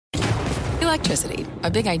Electricity,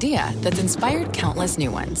 a big idea that's inspired countless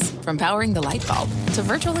new ones. From powering the light bulb to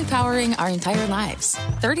virtually powering our entire lives.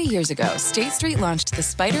 30 years ago, State Street launched the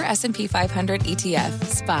Spider S&P 500 ETF,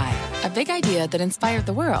 SPY. A big idea that inspired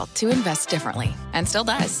the world to invest differently. And still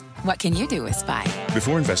does. What can you do with SPY?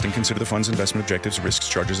 Before investing, consider the fund's investment objectives, risks,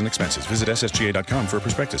 charges, and expenses. Visit ssga.com for a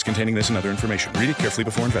prospectus containing this and other information. Read it carefully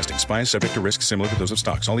before investing. SPY is subject to risks similar to those of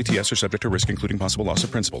stocks. All ETFs are subject to risk, including possible loss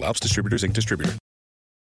of principal. Alps Distributors, Inc. Distributor.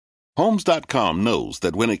 Homes.com knows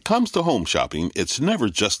that when it comes to home shopping, it's never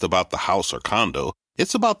just about the house or condo.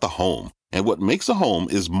 It's about the home. And what makes a home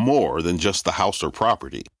is more than just the house or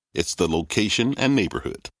property. It's the location and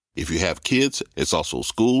neighborhood. If you have kids, it's also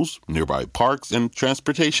schools, nearby parks, and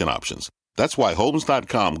transportation options. That's why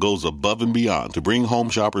Homes.com goes above and beyond to bring home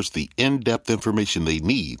shoppers the in-depth information they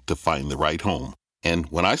need to find the right home. And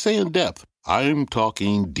when I say in-depth, I'm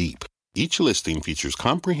talking deep. Each listing features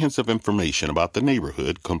comprehensive information about the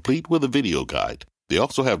neighborhood, complete with a video guide. They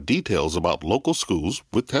also have details about local schools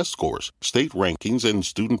with test scores, state rankings, and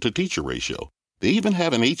student-to-teacher ratio. They even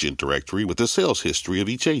have an agent directory with the sales history of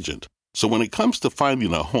each agent. So when it comes to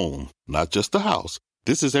finding a home, not just a house,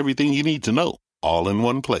 this is everything you need to know, all in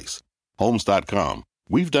one place. Homes.com.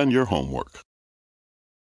 We've done your homework.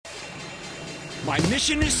 My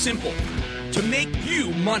mission is simple: to make you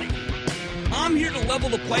money. I'm here to level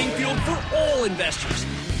the playing field for all investors.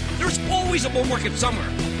 There's always a bull market somewhere,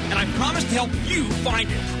 and I promise to help you find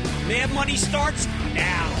it. Mad Money starts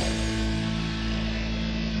now.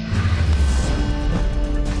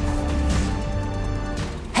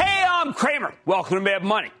 Hey, I'm Cramer. Welcome to Mad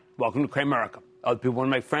Money. Welcome to Cramerica. Other people want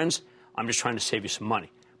to make friends? I'm just trying to save you some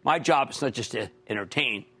money. My job is not just to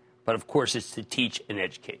entertain, but of course it's to teach and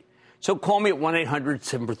educate. So call me at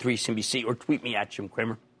 1-800-743-CNBC or tweet me at Jim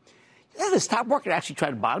Cramer. Yeah, the stock market actually tried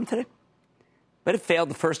to bottom today, but it failed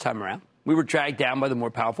the first time around. We were dragged down by the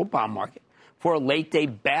more powerful bond market. For a late-day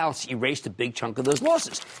bounce, erased a big chunk of those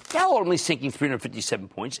losses. Dow only sinking 357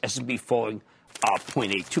 points, S&P falling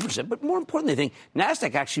 0.82%. But more importantly, I think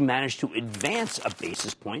NASDAQ actually managed to advance a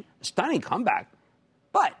basis point, a stunning comeback.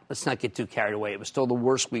 But let's not get too carried away. It was still the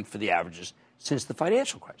worst week for the averages since the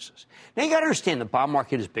financial crisis. Now, you got to understand the bond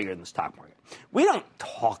market is bigger than the stock market. We don't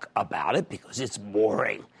talk about it because it's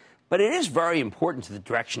boring. But it is very important to the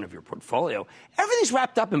direction of your portfolio. Everything's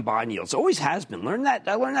wrapped up in bond yields. Always has been. I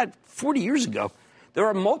learned that 40 years ago. There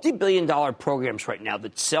are multi-billion-dollar programs right now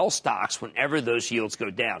that sell stocks whenever those yields go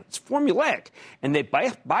down. It's formulaic. And they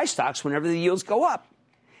buy stocks whenever the yields go up.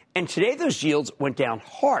 And today, those yields went down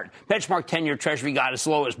hard. Benchmark 10-year Treasury got as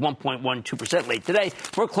low as 1.12% late today.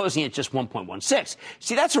 We're closing at just 1.16.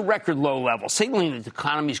 See, that's a record low level, signaling that the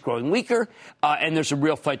economy is growing weaker, and there's a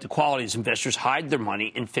real fight to quality as investors hide their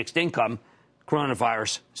money in fixed income,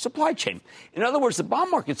 coronavirus, supply chain. In other words, the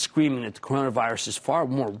bond market's screaming that the coronavirus is far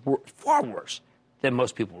worse than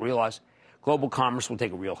most people realize. Global commerce will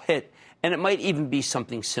take a real hit, and it might even be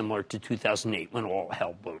something similar to 2008 when all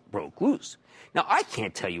hell broke loose. Now, I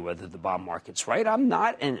can't tell you whether the bond market's right. I'm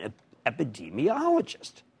not an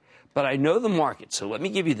epidemiologist, but I know the market. So let me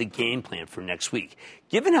give you the game plan for next week.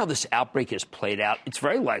 Given how this outbreak has played out, it's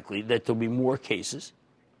very likely that there'll be more cases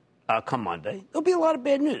come Monday. There'll be a lot of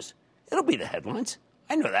bad news. It'll be the headlines.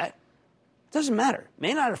 I know that. It doesn't matter. It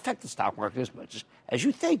may not affect the stock market as much as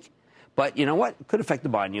you think. But you know what? It could affect the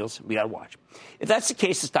bond yields. We got to watch. If that's the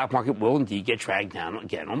case, the stock market will indeed get dragged down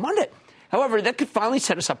again on Monday. However, that could finally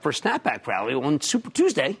set us up for a snapback rally on Super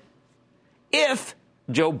Tuesday if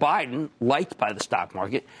Joe Biden, liked by the stock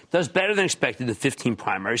market, does better than expected the 15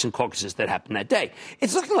 primaries and caucuses that happened that day.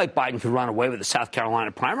 It's looking like Biden could run away with the South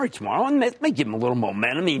Carolina primary tomorrow, and that may give him a little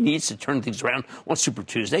momentum. He needs to turn things around on Super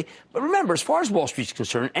Tuesday. But remember, as far as Wall Street's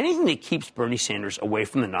concerned, anything that keeps Bernie Sanders away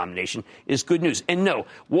from the nomination is good news. And no,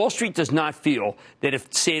 Wall Street does not feel that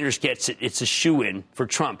if Sanders gets it, it's a shoo-in for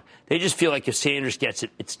Trump. They just feel like if Sanders gets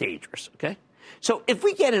it, it's dangerous, okay? So if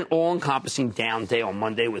we get an all-encompassing down day on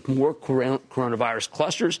Monday with more coronavirus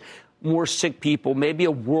clusters, more sick people, maybe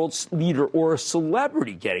a world leader or a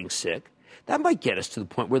celebrity getting sick, that might get us to the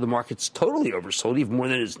point where the market's totally oversold, even more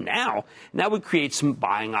than it is now. And that would create some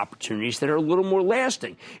buying opportunities that are a little more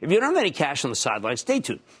lasting. If you don't have any cash on the sidelines, stay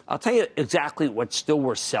tuned. I'll tell you exactly what's still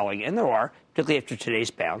worth selling, and there are, particularly after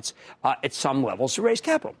today's bounce, at some levels to raise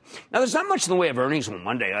capital. Now, there's not much in the way of earnings on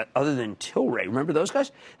Monday other than Tilray. Remember those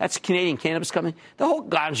guys? That's a Canadian cannabis company. The whole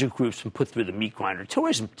ganja group's been put through the meat grinder.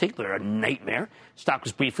 Tilray's in particular a nightmare. Stock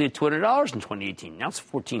was briefly at $200 in 2018. Now it's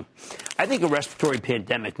 $14. I think a respiratory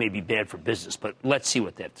pandemic may be bad for business, but let's see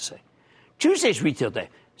what they have to say. Tuesday's retail day.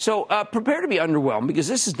 So prepare to be underwhelmed because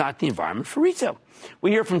this is not the environment for retail.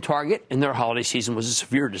 We hear from Target, and their holiday season was a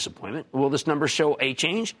severe disappointment. Will this number show a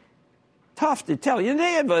change? tough to tell. You know,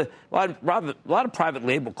 they have a lot of private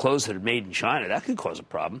label clothes that are made in China. That could cause a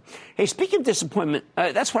problem. Hey, speaking of disappointment,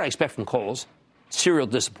 that's what I expect from Kohl's. Serial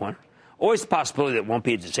disappointment. Always the possibility that it won't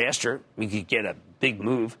be a disaster. We could get a big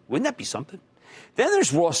move. Wouldn't that be something? Then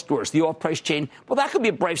there's Ross Stores, the off-price chain. Well, that could be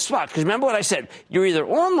a bright spot, because remember what I said? You're either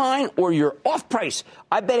online or you're off-price.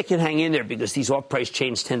 I bet it can hang in there, because these off-price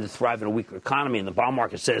chains tend to thrive in a weaker economy, and the bond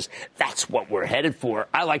market says that's what we're headed for.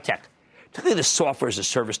 I like tech, particularly the software as a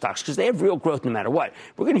service stocks, because they have real growth no matter what.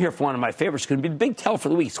 We're going to hear from one of my favorites. It's going to be the big tell for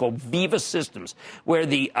the week. It's called Viva Systems, where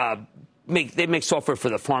they make software for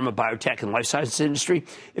the pharma, biotech, and life sciences industry.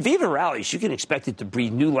 If Viva rallies, you can expect it to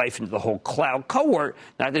breathe new life into the whole cloud cohort.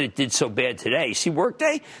 Not that it did so bad today. See,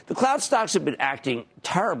 Workday, the cloud stocks have been acting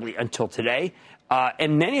terribly until today,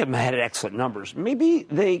 and many of them had excellent numbers. Maybe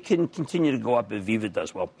they can continue to go up if Viva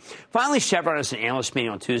does well. Finally, Chevron has an analyst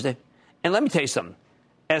meeting on Tuesday. And let me tell you something.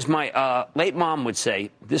 As my late mom would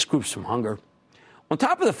say, this group's from hunger. On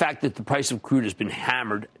top of the fact that the price of crude has been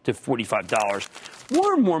hammered to $45,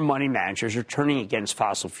 more and more money managers are turning against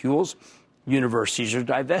fossil fuels. Universities are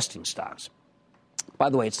divesting stocks. By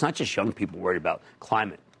the way, it's not just young people worried about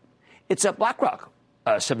climate. It's BlackRock,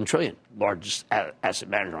 $7 trillion, largest asset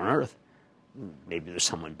manager on earth. Maybe there's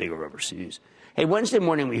someone bigger overseas. Hey, Wednesday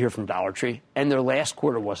morning we hear from Dollar Tree, and their last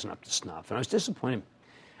quarter wasn't up to snuff, and I was disappointed.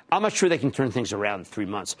 I'm not sure they can turn things around in 3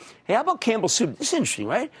 months. Hey, how about Campbell's Soup? This is interesting,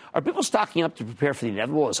 right? Are people stocking up to prepare for the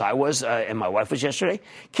inevitable, as I was and my wife was yesterday?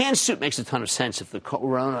 Canned soup makes a ton of sense if the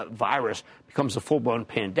coronavirus becomes a full-blown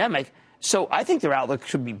pandemic. So I think their outlook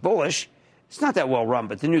should be bullish. It's not that well run,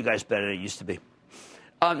 but the new guy's better than it used to be.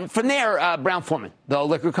 From there, Brown-Forman, the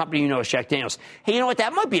liquor company you know is Jack Daniels. Hey, you know what?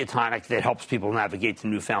 That might be a tonic that helps people navigate the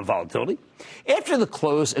newfound volatility. After the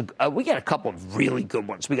close, we got a couple of really good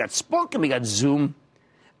ones. We got Splunk and we got Zoom.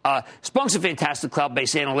 Splunk's a fantastic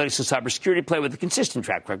cloud-based analytics and cybersecurity play with a consistent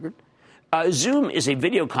track record. Zoom is a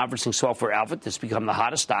video conferencing software outfit that's become the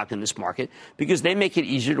hottest stock in this market because they make it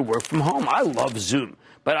easier to work from home. I love Zoom,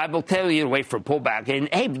 but I will tell you to wait for a pullback. And,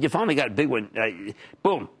 hey, you finally got a big one.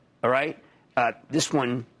 Boom. All right? This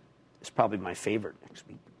one is probably my favorite next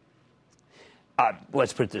week.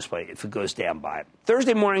 Let's put it this way, if it goes down by it.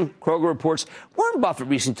 Thursday morning, Kroger reports Warren Buffett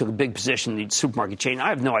recently took a big position in the supermarket chain. I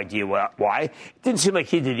have no idea why. It didn't seem like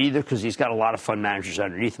he did either because he's got a lot of fund managers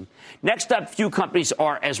underneath him. Next up, few companies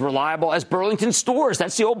are as reliable as Burlington Stores.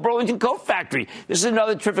 That's the old Burlington Coat Factory. This is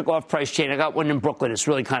another terrific off-price chain. I got one in Brooklyn. It's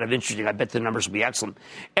really kind of interesting. I bet the numbers will be excellent.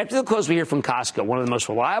 After the close, we hear from Costco, one of the most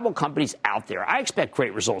reliable companies out there. I expect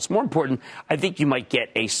great results. More important, I think you might get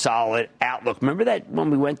a solid outlook. Remember that when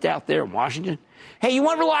we went out there in Washington? Hey, you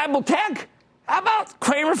want reliable tech? How about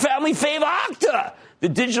Cramer family fave Okta, the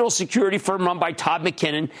digital security firm run by Todd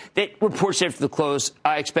McKinnon that reports after the close?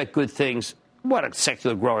 I expect good things. What a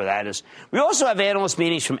secular grower that is. We also have analyst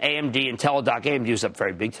meetings from AMD and Teladoc. AMD was up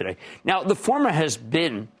very big today. Now, the former had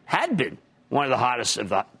been one of the hottest of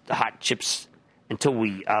the hot chips until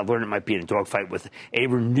we learn it might be in a dogfight with a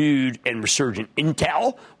renewed and resurgent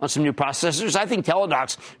Intel on some new processors. I think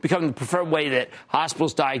Teladoc's becoming the preferred way that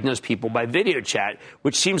hospitals diagnose people by video chat,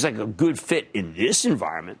 which seems like a good fit in this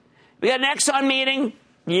environment. We got an Exxon meeting.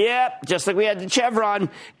 Yep, just like we had the Chevron.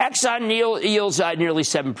 Exxon yields nearly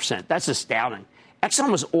 7%. That's astounding.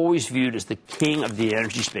 Exxon was always viewed as the king of the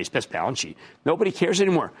energy space, best balance sheet. Nobody cares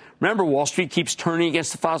anymore. Remember, Wall Street keeps turning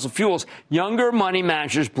against the fossil fuels. Younger money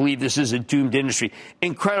managers believe this is a doomed industry.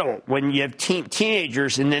 Incredible when you have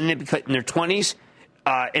teenagers and then they become in their 20s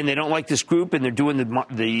and they don't like this group and they're doing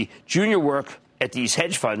the junior work at these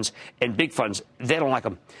hedge funds and big funds. They don't like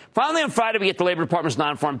them. Finally, on Friday, we get the Labor Department's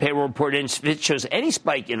non-farm payroll report in. If it shows any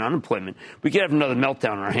spike in unemployment, we could have another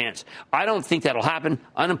meltdown on our hands. I don't think that'll happen.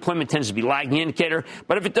 Unemployment tends to be a lagging indicator.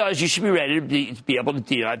 But if it does, you should be ready to be able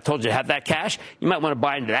to, I told you to have that cash. You might want to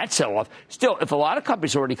buy into that sell-off. Still, if a lot of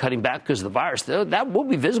companies are already cutting back because of the virus, that will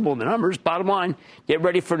be visible in the numbers. Bottom line, get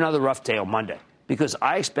ready for another rough day on Monday because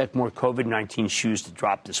I expect more COVID-19 shoes to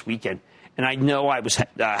drop this weekend. And I know I was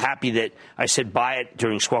happy that I said buy it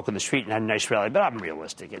during Squawk on the Street and had a nice rally, but I'm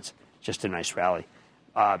realistic. It's just a nice rally.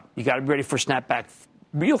 You got to be ready for a snapback.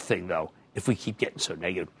 Real thing, though, if we keep getting so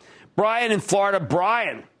negative. Brian in Florida.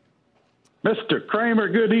 Brian. Mr. Cramer,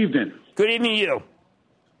 good evening. Good evening to you.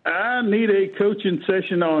 I need a coaching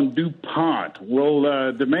session on DuPont.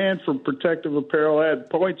 Will demand for protective apparel add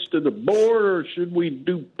points to the board, or should we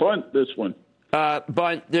DuPont this one?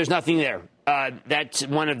 But there's nothing there. That's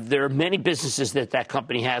there are many businesses that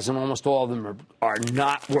company has, and almost all of them are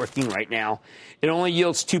not working right now. It only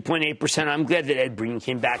yields 2.8%. I'm glad that Ed Breen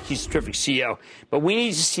came back. He's a terrific CEO. But we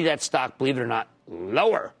need to see that stock, believe it or not,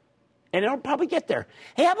 lower. And it'll probably get there.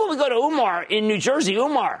 Hey, how about we go to Umar in New Jersey?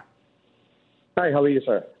 Umar. Hi, how are you,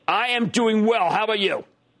 sir? I am doing well. How about you?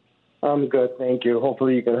 I'm good, thank you.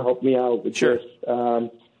 Hopefully you can help me out with this.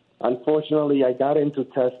 Unfortunately, I got into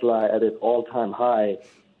Tesla at its all-time high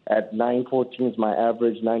at 914 is my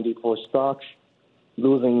average, 94 stocks,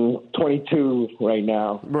 losing 22 right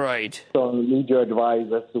now. Right. So I need your advice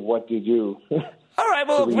as to what to do. All right.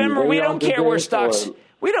 Well, remember, we don't care where stocks.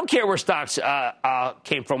 We don't care where stocks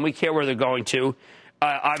came from. We care where they're going to.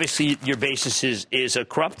 Obviously, your basis is a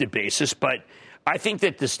corrupted basis, but I think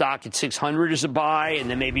that the stock at 600 is a buy, and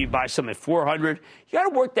then maybe you buy some at 400. You got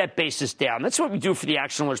to work that basis down. That's what we do for the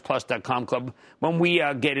ActionAlertsPlus.com club. When we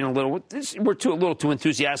get in a little, we're a little too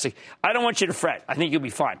enthusiastic. I don't want you to fret. I think you'll be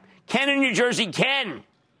fine. Ken in New Jersey. Ken.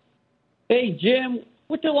 Hey, Jim.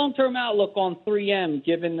 What's your long-term outlook on 3M,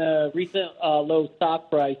 given the recent low stock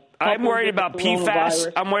price? I'm worried about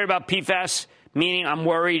PFAS. I'm worried about PFAS, meaning I'm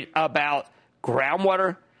worried about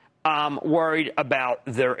groundwater. I'm worried about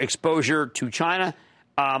their exposure to China.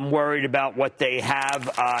 I'm worried about what they have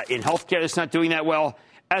in healthcare that's not doing that well.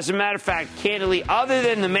 As a matter of fact, candidly, other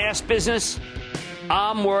than the mass business,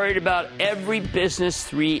 I'm worried about every business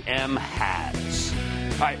 3M has.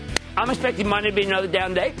 All right, I'm expecting Monday to be another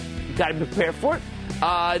down day. You've got to be prepared for it.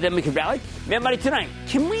 Then we can rally. Mad Money tonight.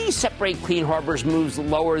 Can we separate Clean Harbor's moves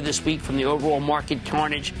lower this week from the overall market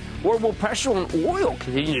carnage? Or will pressure on oil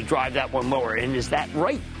continue to drive that one lower? And is that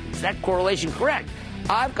right? Is that correlation correct?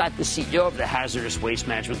 I've got the CEO of the hazardous waste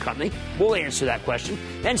management company. We'll answer that question.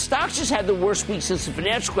 And stocks just had the worst week since the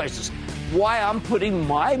financial crisis. Why I'm putting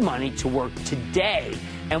my money to work today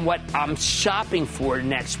and what I'm shopping for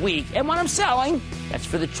next week and what I'm selling. That's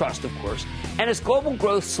for the trust, of course. And as global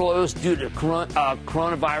growth slows due to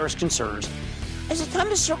coronavirus concerns, is it time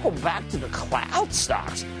to circle back to the cloud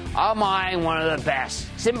stocks? I'm eyeing one of the best.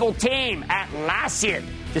 Simple team, Atlassian,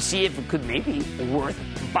 to see if it could maybe be worth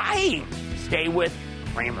buying. Stay with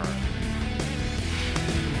Cramer.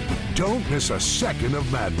 Don't miss a second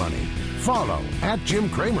of Mad Money. Follow @Jim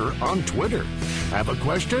Cramer on Twitter. Have a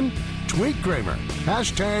question? Tweet Cramer.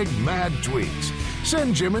 #MadTweets.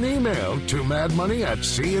 Send Jim an email to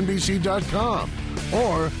madmoney@cnbc.com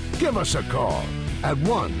or give us a call at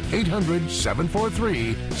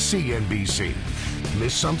 1-800-743-CNBC.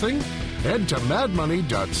 Miss something? Head to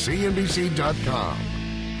madmoney.cnbc.com.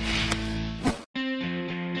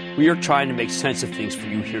 We are trying to make sense of things for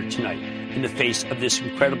you here tonight in the face of this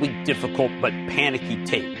incredibly difficult but panicky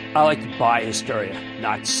tape. I like to buy hysteria,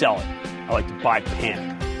 not sell it. I like to buy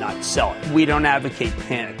panic, not sell it. We don't advocate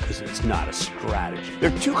panic because it's not a strategy.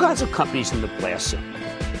 There are two kinds of companies in the blast zone.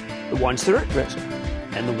 The ones that are at risk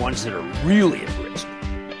and the ones that are really at risk.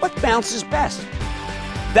 What bounces best?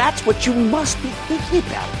 That's what you must be thinking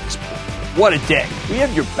about at this point. What a day. We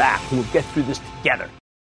have your back and we'll get through this together.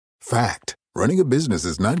 Fact. Running a business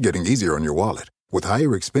is not getting easier on your wallet. With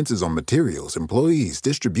higher expenses on materials, employees,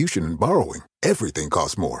 distribution, and borrowing, everything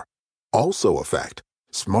costs more. Also a fact.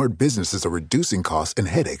 Smart businesses are reducing costs and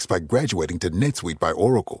headaches by graduating to NetSuite by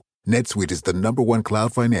Oracle. NetSuite is the #1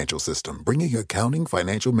 cloud financial system, bringing accounting,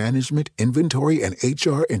 financial management, inventory, and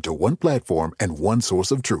HR into one platform and one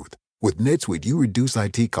source of truth. With NetSuite, you reduce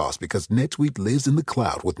IT costs because NetSuite lives in the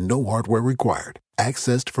cloud with no hardware required.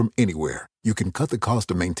 Accessed from anywhere. You can cut the cost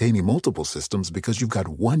of maintaining multiple systems because you've got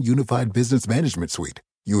one unified business management suite.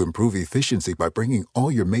 You improve efficiency by bringing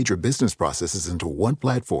all your major business processes into one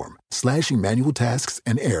platform, slashing manual tasks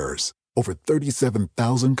and errors. Over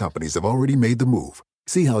 37,000 companies have already made the move.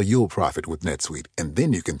 See how you'll profit with NetSuite, and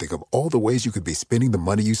then you can think of all the ways you could be spending the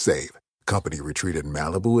money you save. Company retreat in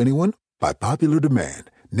Malibu, anyone? By popular demand,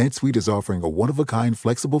 NetSuite is offering a one-of-a-kind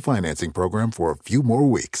flexible financing program for a few more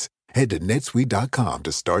weeks. Head to netsuite.com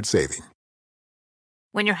to start saving.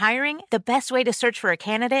 When you're hiring, the best way to search for a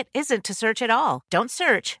candidate isn't to search at all. Don't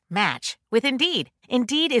search, match with Indeed.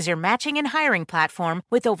 Indeed is your matching and hiring platform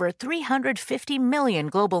with over 350 million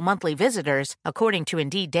global monthly visitors, according to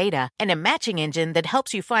Indeed data, and a matching engine that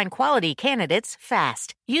helps you find quality candidates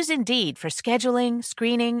fast. Use Indeed for scheduling,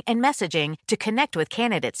 screening, and messaging to connect with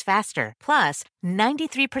candidates faster. Plus,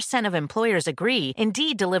 93% of employers agree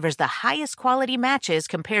Indeed delivers the highest quality matches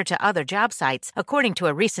compared to other job sites, according to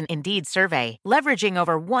a recent Indeed survey. Leveraging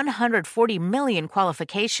over 140 million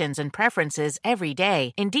qualifications and preferences every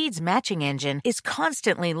day, Indeed's matching engine is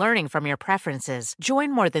constantly learning from your preferences.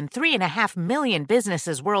 Join more than 3.5 million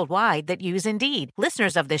businesses worldwide that use Indeed.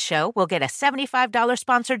 Listeners of this show will get a $75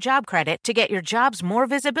 sponsored job credit to get your jobs more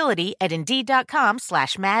visibility at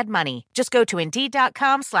Indeed.com/madmoney. Just go to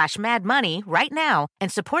Indeed.com/madmoney right now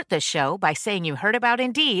and support this show by saying you heard about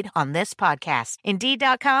Indeed on this podcast.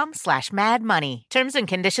 Indeed.com/madmoney. Terms and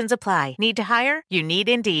conditions apply. Need to hire? You need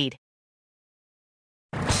Indeed.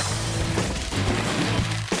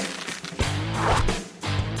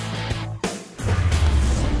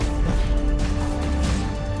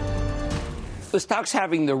 The stock's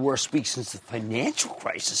having their worst week since the financial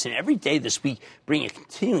crisis, and every day this week bringing a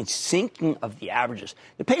continuing sinking of the averages.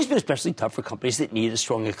 The pace has been especially tough for companies that need a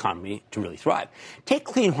strong economy to really thrive. Take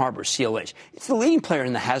Clean Harbors, CLH. It's the leading player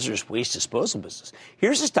in the hazardous waste disposal business.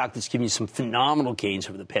 Here's a stock that's given you some phenomenal gains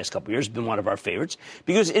over the past couple of years. It's been one of our favorites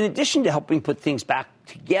because in addition to helping put things back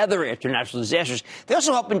together after natural disasters, they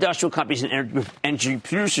also help industrial companies and energy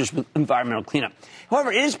producers with environmental cleanup.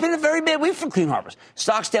 However, it has been a very bad week for Clean Harbors.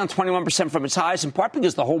 Stock's down 21% from its highs, in part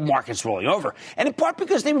because the whole market's rolling over, and in part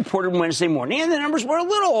because they reported Wednesday morning, and the numbers were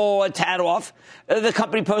a tad off. The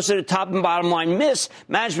company posted a top and bottom line miss.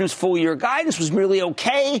 Management's full-year guidance was merely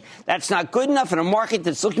okay. That's not good enough in a market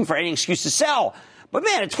that's looking for any excuse to sell. But,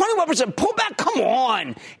 man, a 21% pullback, come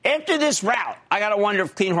on. After this rout, I got to wonder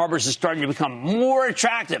if Clean Harbors is starting to become more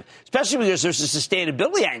attractive, especially because there's a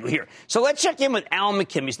sustainability angle here. So let's check in with Alan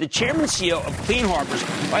McKim. He's the chairman and CEO of Clean Harbors.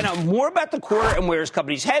 Find out more about the quarter and where his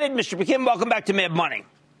company's headed. Mr. McKim, welcome back to Mad Money.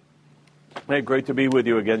 Hey, great to be with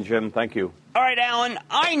you again, Jim. Thank you. All right, Alan,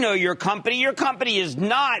 I know your company. Your company is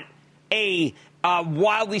not a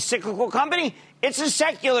wildly cyclical company. It's a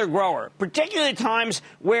secular grower, particularly at times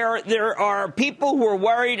where there are people who are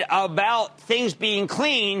worried about things being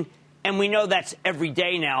clean, and we know that's every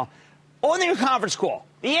day now. On your conference call,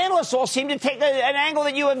 the analysts all seem to take an angle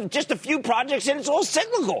that you have just a few projects and it's all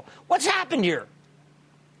cyclical. What's happened here?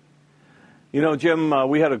 You know, Jim,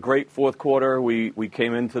 we had a great fourth quarter. We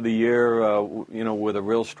came into the year, with a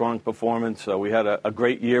real strong performance. We had a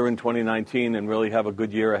great year in 2019 and really have a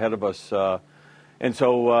good year ahead of us.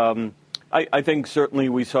 I think certainly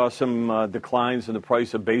we saw some declines in the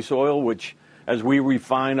price of base oil, which as we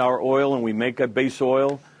refine our oil and we make a base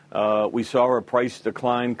oil, we saw a price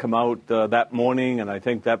decline come out that morning, and I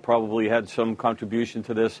think that probably had some contribution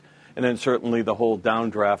to this. And then certainly the whole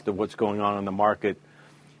downdraft of what's going on in the market.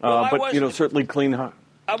 Certainly clean. I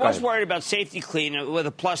was worried about Safety Clean with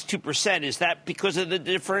a plus 2%. Is that because of the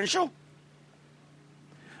differential?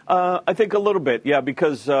 I think a little bit, yeah,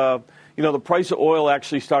 because the price of oil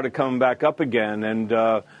actually started coming back up again.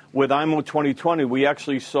 And with IMO 2020, we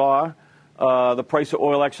actually saw the price of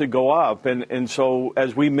oil actually go up. And so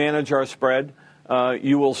as we manage our spread,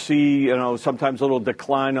 you will see, sometimes a little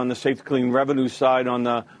decline on the Safety Clean revenue side on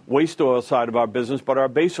the waste oil side of our business. But our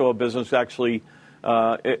base oil business actually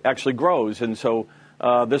grows. And so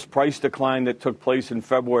this price decline that took place in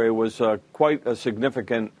February was quite a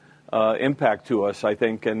significant impact to us, I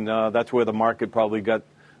think. And that's where the market probably got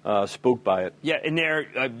spooked by it. Yeah, and there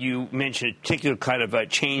you mentioned a particular kind of a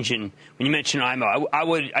change in when you mentioned IMO.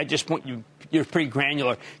 I just want you. You're pretty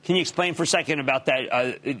granular. Can you explain for a second about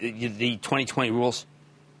that the 2020 rules?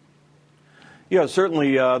 Yeah,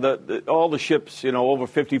 certainly. All the ships, over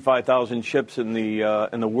 55,000 ships in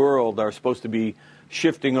the world are supposed to be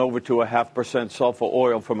shifting over to a 0.5% sulfur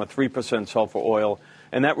oil from a 3% sulfur oil,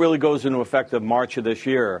 and that really goes into effect of March of this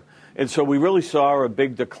year. And so we really saw a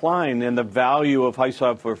big decline in the value of high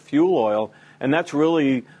sulfur fuel oil, and that's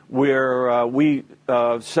really where we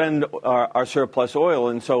send our surplus oil.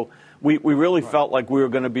 And so we really felt like we were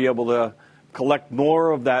going to be able to collect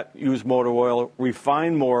more of that used motor oil,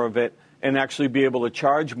 refine more of it, and actually be able to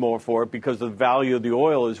charge more for it because the value of the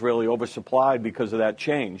oil is really oversupplied because of that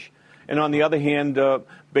change. And on the other hand,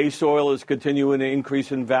 base oil is continuing to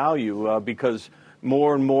increase in value because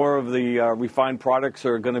more and more of the refined products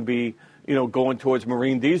are going to be, going towards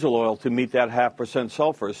marine diesel oil to meet that 0.5%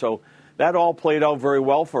 sulfur. So that all played out very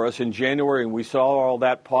well for us in January, and we saw all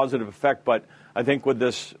that positive effect. But I think with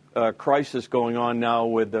this crisis going on now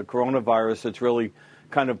with the coronavirus, it's really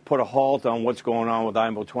kind of put a halt on what's going on with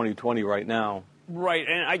IMO 2020 right now. Right,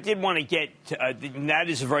 and I did want to get to, that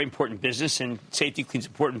is a very important business, and Safety Clean is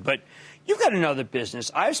important, but you've got another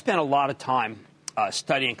business. I've spent a lot of time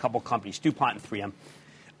studying a couple companies, DuPont and 3M,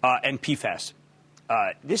 and PFAS.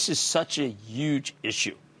 This is such a huge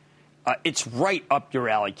issue. It's right up your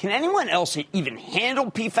alley. Can anyone else even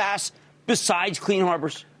handle PFAS besides Clean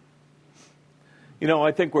Harbors?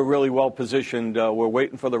 I think we're really well positioned. We're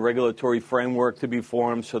waiting for the regulatory framework to be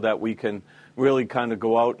formed so that we can really kind of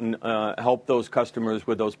go out and help those customers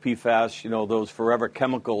with those PFAS, those forever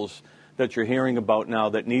chemicals that you're hearing about now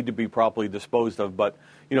that need to be properly disposed of. But,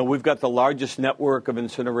 we've got the largest network of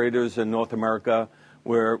incinerators in North America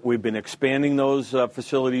where we've been expanding those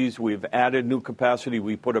facilities. We've added new capacity.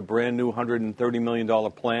 We put a brand new $130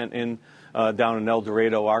 million plant in down in El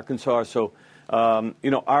Dorado, Arkansas. So,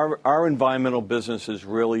 our environmental business is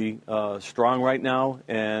really strong right now,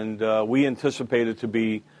 and we anticipate it to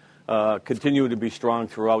be continue to be strong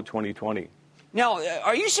throughout 2020. Now,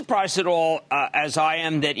 are you surprised at all, as I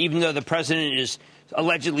am, that even though the president is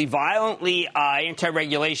allegedly violently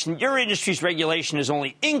anti-regulation, your industry's regulation has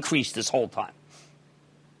only increased this whole time?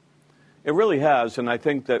 It really has, and I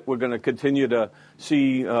think that we're going to continue to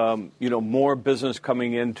see, more business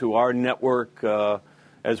coming into our network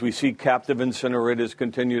as we see captive incinerators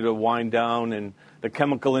continue to wind down and the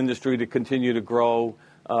chemical industry to continue to grow.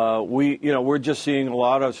 We're just seeing a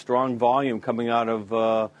lot of strong volume coming out of,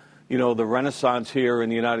 the renaissance here in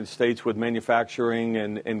the United States with manufacturing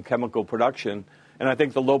and chemical production. And I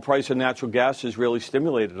think the low price of natural gas has really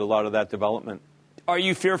stimulated a lot of that development. Are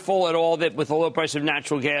you fearful at all that with the low price of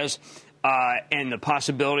natural gas and the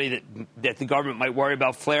possibility that the government might worry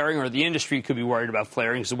about flaring, or the industry could be worried about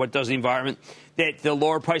flaring, so what does the environment, that the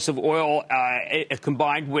lower price of oil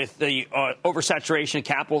combined with the oversaturation of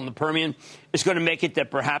capital in the Permian is going to make it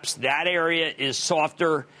that perhaps that area is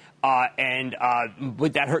softer, and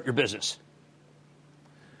would that hurt your business?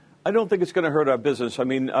 I don't think it's going to hurt our business. I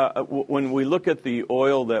mean, when we look at the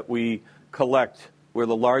oil that we collect, we're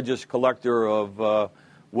the largest collector of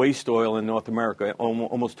waste oil in North America,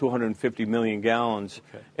 almost 250 million gallons.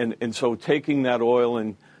 Okay. And so taking that oil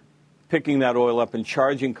and picking that oil up and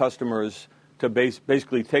charging customers to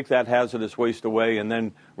basically take that hazardous waste away and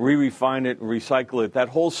then re-refine it and recycle it, that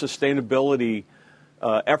whole sustainability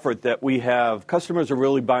effort that we have, customers are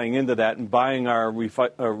really buying into that and buying our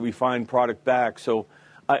refined product back. So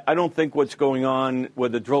I don't think what's going on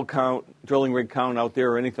with the drilling rig count out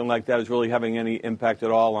there or anything like that is really having any impact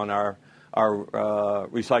at all on our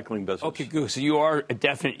recycling business. Okay, good. So you are a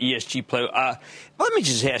definite ESG player. Let me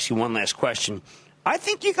just ask you one last question. I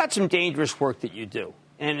think you got some dangerous work that you do,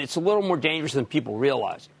 and it's a little more dangerous than people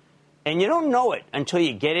realize. And you don't know it until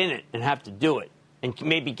you get in it and have to do it and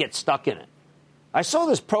maybe get stuck in it. I saw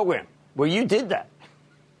this program where you did that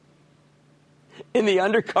in the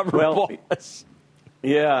undercover boss.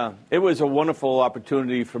 Yeah, it was a wonderful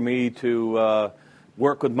opportunity for me to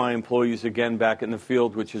work with my employees again back in the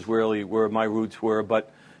field, which is really where my roots were.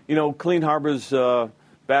 But, Clean Harbors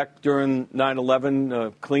back during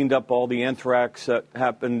 9/11 cleaned up all the anthrax that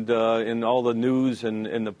happened in all the news and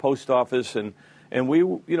in the post office. And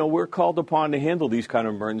we're called upon to handle these kind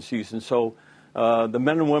of emergencies. And so the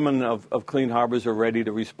men and women of Clean Harbors are ready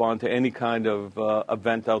to respond to any kind of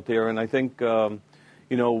event out there. And I think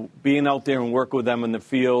being out there and working with them in the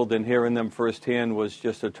field and hearing them firsthand was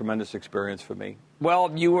just a tremendous experience for me.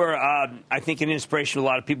 Well, you were, I think, an inspiration to a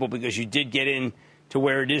lot of people because you did get in to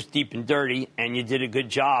where it is deep and dirty, and you did a good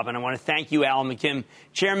job. And I want to thank you, Alan McKim,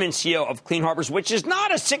 Chairman and CEO of Clean Harbors, which is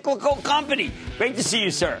not a cyclical company. Great to see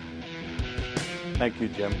you, sir. Thank you,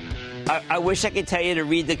 Jim. I wish I could tell you to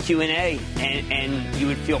read the Q&A and you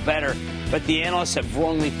would feel better. But the analysts have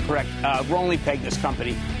wrongly pegged this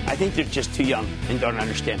company. I think they're just too young and don't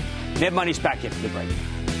understand. Mad Money's back after the break.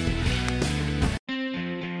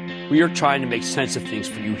 We are trying to make sense of things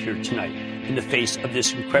for you here tonight in the face of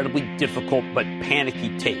this incredibly difficult but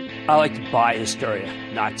panicky tape. I like to buy hysteria,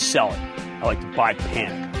 not sell it. I like to buy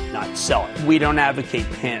panic, not sell it. We don't advocate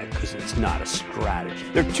panic because it's not a strategy.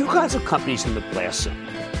 There are two kinds of companies in the glass ceiling.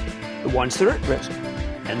 The ones that are at risk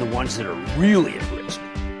and the ones that are really at risk.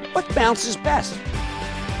 What bounces best?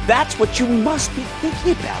 That's what you must be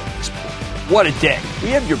thinking about at this point. What a day.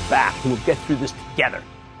 We have your back and we'll get through this together.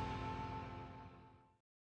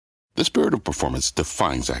 The spirit of performance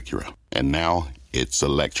defines Acura, and now it's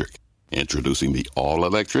electric. Introducing the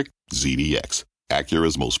all-electric ZDX,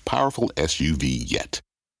 Acura's most powerful SUV yet.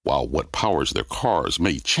 While what powers their cars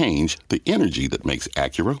may change, the energy that makes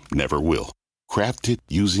Acura never will. Crafted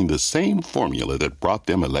using the same formula that brought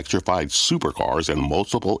them electrified supercars and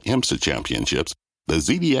multiple IMSA championships, the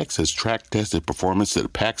ZDX has track-tested performance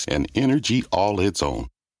that packs an energy all its own.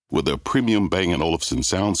 With a premium Bang & Olufsen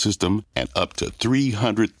sound system and up to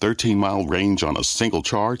 313-mile range on a single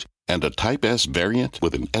charge, and a Type S variant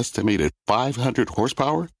with an estimated 500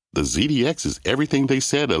 horsepower, the ZDX is everything they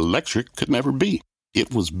said electric could never be.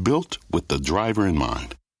 It was built with the driver in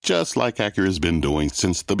mind, just like Acura's been doing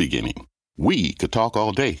since the beginning. We could talk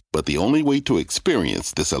all day, but the only way to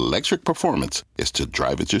experience this electric performance is to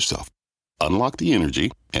drive it yourself. Unlock the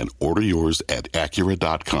energy and order yours at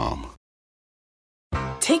Acura.com.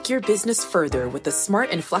 Take your business further with the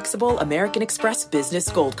smart and flexible American Express Business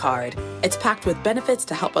Gold Card. It's packed with benefits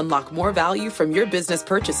to help unlock more value from your business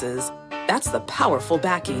purchases. That's the powerful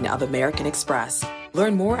backing of American Express.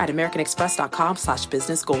 Learn more at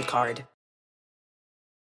americanexpress.com/businessgoldcard.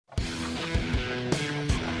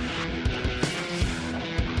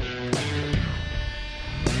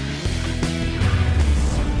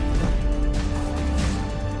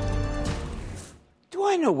 Do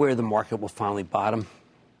I know where the market will finally bottom?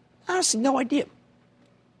 Honestly, no idea.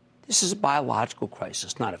 This is a biological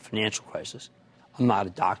crisis, not a financial crisis. I'm not a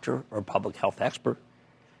doctor or a public health expert,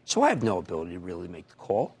 so I have no ability to really make the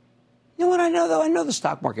call. You know what I know, though? I know the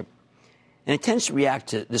stock market And it tends to react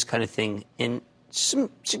to this kind of thing in some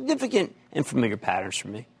significant and familiar patterns for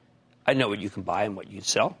me. I know what you can buy and what you can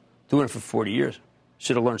sell. Doing it for 40 years.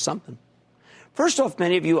 Should have learned something. First off,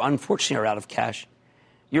 many of you, unfortunately, are out of cash.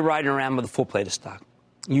 You're riding around with a full plate of stock.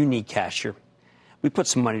 You need cash here. We put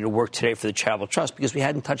some money to work today for the Charitable Trust because we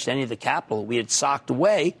hadn't touched any of the capital we had socked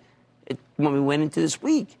away when we went into this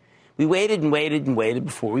week. We waited and waited and waited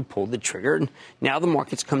before we pulled the trigger, and now the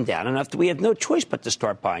market's come down enough that we have no choice but to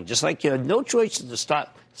start buying, just like you had no choice to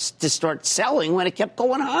start selling when it kept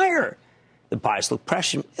going higher. The buys look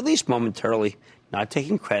prescient, at least momentarily, not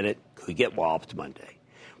taking credit, could get walloped Monday.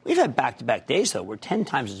 We've had back-to-back days, though, where 10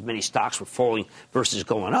 times as many stocks were falling versus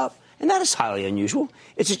going up, and that is highly unusual.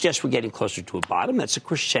 It suggests we're getting closer to a bottom. That's a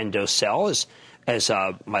crescendo sell, as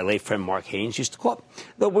my late friend Mark Haynes used to call it.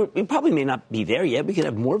 Though we probably may not be there yet. We could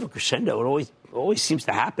have more of a crescendo. It always seems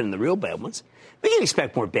to happen in the real bad ones. We can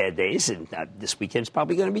expect more bad days, and this weekend's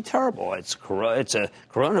probably going to be terrible. It's a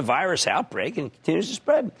coronavirus outbreak, and it continues to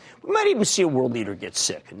spread. We might even see a world leader get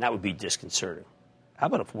sick, and that would be disconcerting. How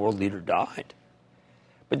about if a world leader died?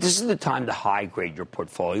 But this is the time to high-grade your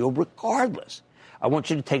portfolio regardless. I want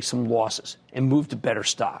you to take some losses and move to better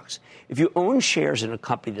stocks. If you own shares in a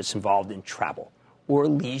company that's involved in travel or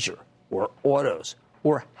leisure or autos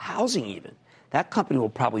or housing even, that company will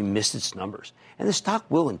probably miss its numbers, and the stock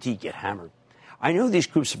will indeed get hammered. I know these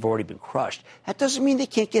groups have already been crushed. That doesn't mean they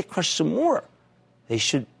can't get crushed some more. They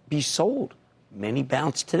should be sold. Many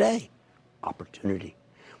bounce today. Opportunity.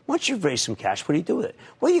 Once you've raised some cash, what do you do with it?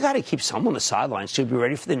 Well, you got to keep some on the sidelines to be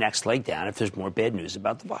ready for the next leg down if there's more bad news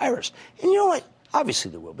about the virus. And you know what?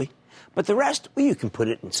 Obviously there will be. But the rest, well, you can put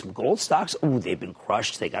it in some gold stocks. Oh, they've been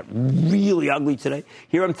crushed. They got really ugly today.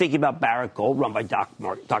 Here I'm thinking about Barrick Gold, run by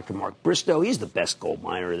Dr. Mark Bristow. He's the best gold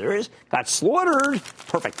miner there is. Got slaughtered.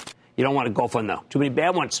 Perfect. You don't want a gold fund, though. Too many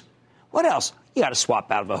bad ones. What else? You got to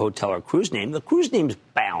swap out of a hotel or cruise name. The cruise name's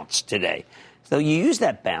bounced today. So you use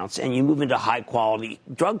that bounce and you move into high-quality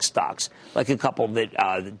drug stocks, like a couple that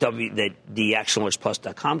the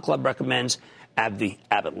ActionAlertsPlus.com club recommends,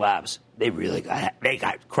 Abbott Labs. They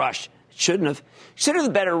got crushed. Shouldn't have. Consider the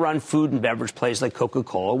better-run food and beverage plays like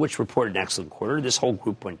Coca-Cola, which reported an excellent quarter. This whole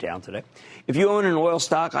group went down today. If you own an oil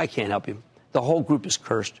stock, I can't help you. The whole group is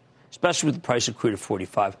cursed, especially with the price of crude at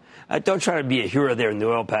 45. Don't try to be a hero there in the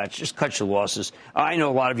oil patch. Just cut your losses. I know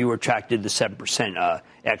a lot of you were attracted to the 7%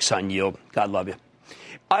 Exxon yield. God love you.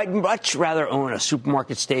 I'd much rather own a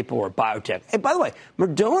supermarket staple or biotech. Hey, by the way,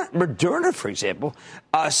 Moderna, for example,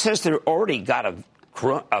 says they've already got a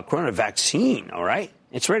corona vaccine, all right?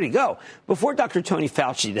 It's ready to go. Before Dr. Tony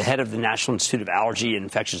Fauci, the head of the National Institute of Allergy and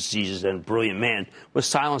Infectious Diseases and a brilliant man, was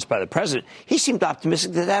silenced by the president, he seemed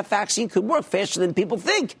optimistic that that vaccine could work faster than people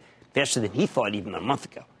think, faster than he thought even a month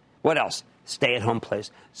ago. What else? Stay-at-home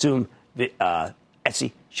plays, Zoom,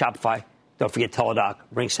 Etsy, Shopify. Don't forget Teladoc,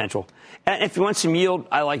 RingCentral. And if you want some yield,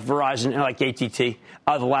 I like Verizon and I like AT&T.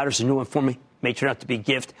 The latter's a new one for me. May turn out to be a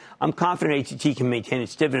gift. I'm confident AT&T can maintain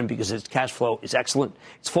its dividend because its cash flow is excellent.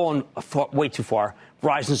 It's fallen way too far.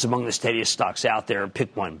 Verizon's among the steadiest stocks out there.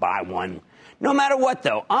 Pick one, buy one. No matter what,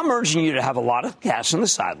 though, I'm urging you to have a lot of cash on the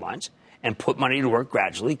sidelines and put money to work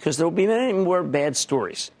gradually because there will be many more bad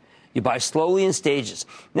stories. You buy slowly in stages.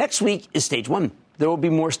 Next week is stage one. There will be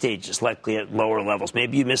more stages, likely at lower levels.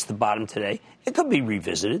 Maybe you missed the bottom today. It could be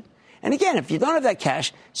revisited. And again, if you don't have that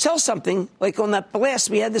cash, sell something like on that blast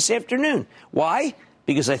we had this afternoon. Why?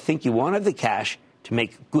 Because I think you won't have the cash to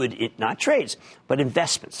make good, not trades, but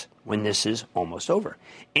investments when this is almost over.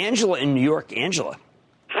 Angela in New York. Angela.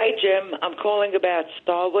 Hi, Jim. I'm calling about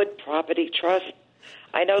Starwood Property Trust.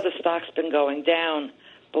 I know the stock's been going down,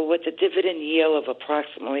 but with a dividend yield of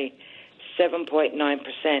approximately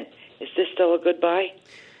 7.9%, is this still a good buy?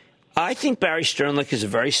 I think Barry Sternlicht is a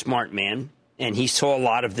very smart man, and he saw a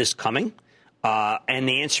lot of this coming. And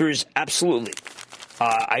the answer is absolutely.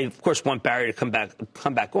 I, of course, want Barry to come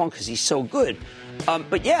back on because he's so good.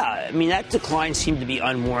 But, yeah, I mean, that decline seemed to be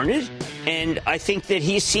unwarranted. And I think that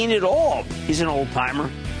he's seen it all. He's an old-timer.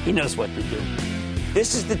 He knows what to do.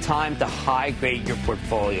 This is the time to high-grade your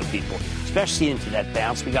portfolio, people, especially into that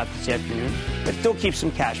bounce we got this afternoon. But still keep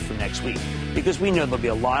some cash for next week because we know there'll be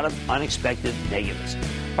a lot of unexpected negatives.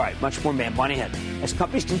 All right, much more Mad Money ahead. As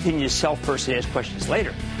companies continue to sell first and ask questions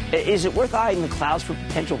later, is it worth eyeing the clouds for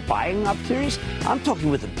potential buying opportunities? I'm talking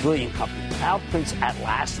with a brilliant company, Cloud Prince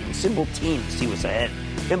Atlassian, symbol team, to see what's ahead.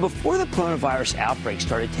 And before the coronavirus outbreak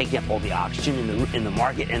started taking up all the oxygen in the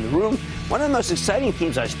market and the room, one of the most exciting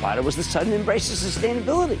themes I spotted was the sudden embrace of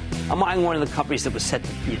sustainability, among one of the companies that was set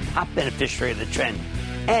to be a top beneficiary of the trend.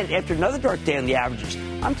 And after another dark day on the averages,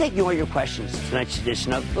 I'm taking all your questions in tonight's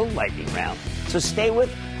edition of the Lightning Round. So stay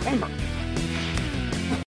with Cramer.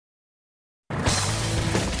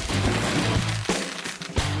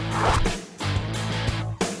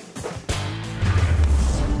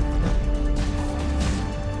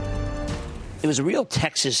 It was a real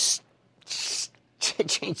Texas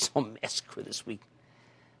chainsaw massacre this week.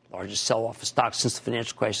 Largest sell-off of stocks since the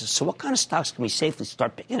financial crisis. So what kind of stocks can we safely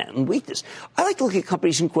start picking at in weakness? I like to look at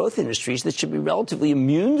companies in growth industries that should be relatively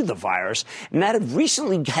immune to the virus and that have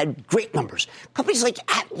recently had great numbers. Companies like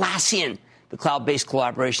Atlassian, the cloud-based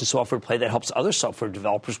collaboration software play that helps other software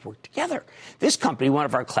developers work together. This company, one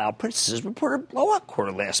of our cloud princesses, reported a blowout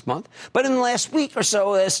quarter last month. But in the last week or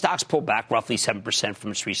so, stocks pulled back roughly 7%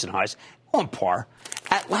 from its recent highs, on par.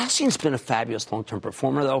 Atlassian's been a fabulous long-term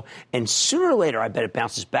performer, though, and sooner or later, I bet it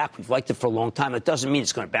bounces back. We've liked it for a long time. It doesn't mean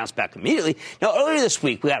it's going to bounce back immediately. Now, earlier this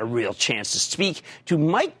week, we had a real chance to speak to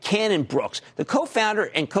Mike Cannon-Brooks, the co-founder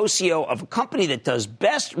and co-CEO of a company that does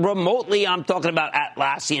best remotely. I'm talking about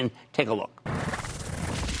Atlassian. Take a look.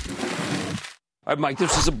 All right, Mike,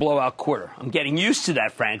 this is a blowout quarter. I'm getting used to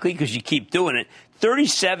that, frankly, because you keep doing it.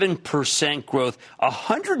 37% growth,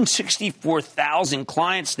 164,000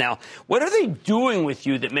 clients now. What are they doing with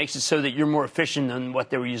you that makes it so that you're more efficient than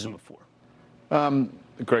what they were using before?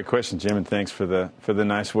 Great question, Jim, and thanks for the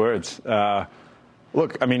nice words.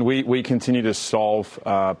 Look, I mean, we continue to solve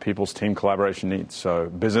people's team collaboration needs. So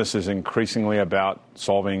business is increasingly about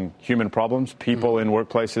solving human problems, people in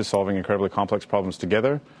workplaces solving incredibly complex problems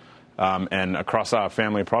together. And across our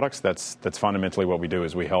family of products, that's fundamentally what we do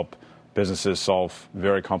is we help businesses solve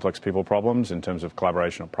very complex people problems in terms of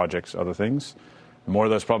collaboration on projects, other things. The more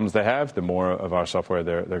of those problems they have, the more of our software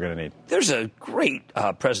they're going to need. There's a great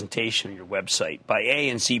presentation on your website by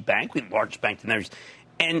A&Z Bank, the largest bank in there.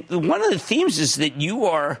 And one of the themes is that you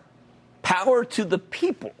are power to the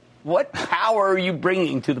people. What power are you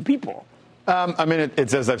bringing to the people? I mean,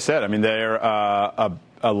 it's as I've said. I mean, they're a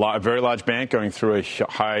very large bank going through a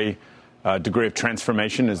high degree of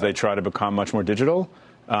transformation as they try to become much more digital.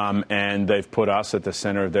 And they've put us at the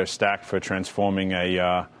center of their stack for transforming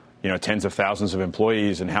tens of thousands of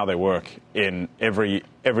employees and how they work in every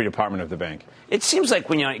department of the bank. It seems like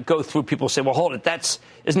when you go through, people say, well, hold it,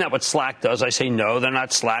 isn't that what Slack does? I say, no, they're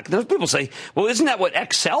not Slack. Those people say, well, isn't that what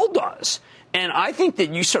Excel does? And I think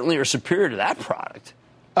that you certainly are superior to that product.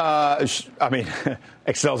 I mean,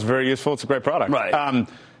 Excel is very useful. It's a great product. Right.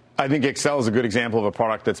 I think Excel is a good example of a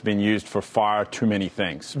product that's been used for far too many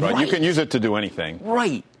things. Right? You can use it to do anything.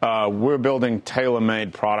 Right. We're building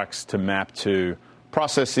tailor-made products to map to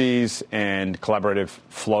processes and collaborative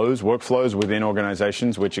flows, workflows within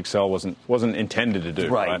organizations, which Excel wasn't intended to do.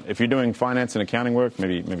 Right. If you're doing finance and accounting work,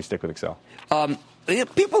 maybe stick with Excel.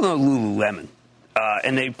 People know Lululemon.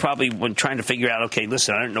 And they probably were trying to figure out, okay,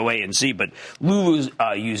 listen, I don't know A&Z, but Lulu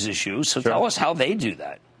uses you. So tell us how they do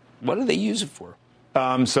that. What do they use it for?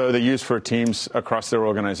 So they use for teams across their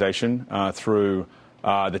organization through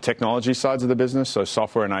the technology sides of the business, so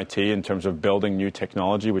software and IT in terms of building new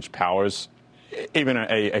technology, which powers even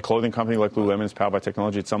a clothing company like Lululemon is powered by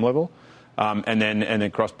technology at some level. And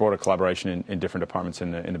then cross-border collaboration in different departments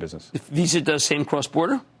in the business. Visa does same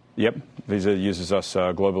cross-border? Yep. Visa uses us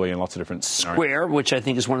globally in lots of different Square, which I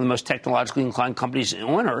think is one of the most technologically inclined companies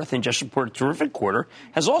on earth and just reported a terrific quarter,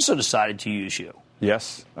 has also decided to use you.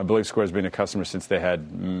 Yes. I believe Square has been a customer since they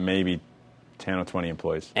had maybe 10 or 20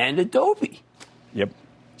 employees. And Adobe. Yep.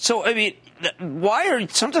 So, I mean,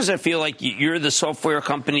 sometimes I feel like you're the software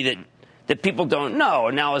company that people don't know.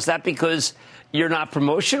 Now, is that because you're not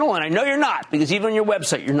promotional? And I know you're not, because even on your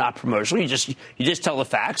website, you're not promotional. You just tell the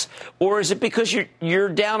facts. Or is it because you're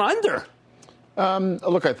down under?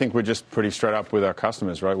 Look, I think we're just pretty straight up with our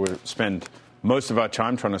customers, right? We spend most of our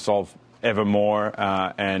time trying to solve ever more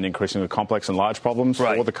and increasingly complex and large problems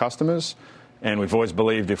for the customers. And we've always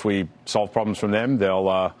believed if we solve problems from them,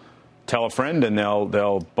 they'll tell a friend and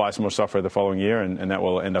they'll buy some more software the following year, and that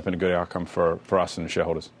will end up in a good outcome for us and the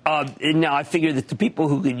shareholders. Now, I figure that the people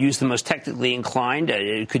who could use the most technically inclined,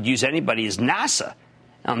 could use anybody, is NASA.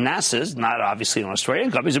 Now, NASA is not obviously an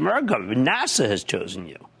Australian company, it's an American company, but NASA has chosen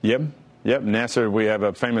you. Yep. NASA, we have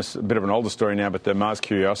a bit of an older story now, but the Mars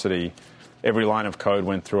Curiosity, every line of code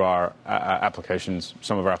went through our applications,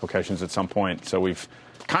 some of our applications at some point. So we've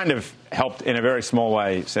kind of helped in a very small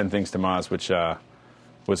way send things to Mars, which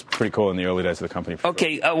was pretty cool in the early days of the company.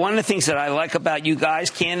 Okay, one of the things that I like about you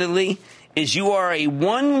guys, candidly, is you are a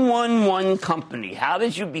 1-1-1 company. How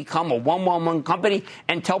did you become a 1-1-1 company?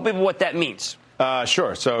 And tell people what that means.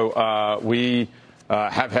 Sure. So we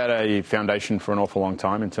have had a foundation for an awful long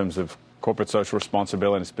time in terms of corporate social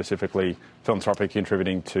responsibility and specifically philanthropic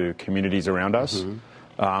contributing to communities around us.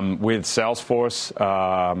 Mm-hmm. With Salesforce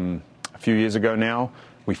a few years ago now,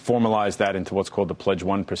 we formalized that into what's called the Pledge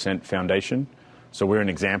 1% Foundation. So we're an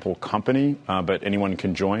example company, but anyone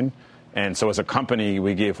can join. And so as a company,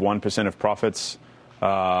 we give 1% of profits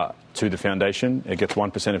to the foundation. It gets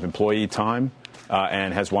 1% of employee time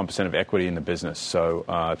and has 1% of equity in the business. So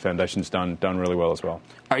foundation's done really well as well.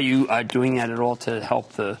 Are you doing that at all to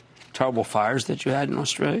help the terrible fires that you had in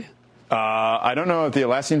Australia? I don't know if the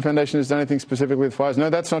Atlassian Foundation has done anything specifically with fires. No,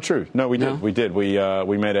 that's not true. No, we did. No? We did. The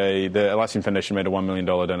Atlassian Foundation made a $1 million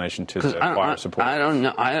donation to the fire support. I don't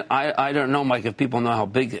know. I don't know, Mike, if people know how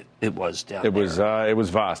big it was down there. It was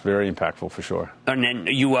vast, very impactful for sure. And then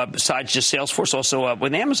you, besides just Salesforce, also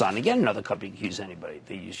with Amazon, again, another company can use anybody.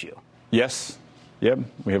 They use you. Yes. Yep.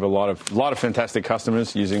 We have a lot of fantastic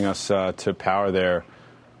customers using us to power their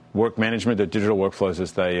work management, the digital workflows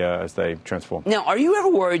as they transform. Now, are you ever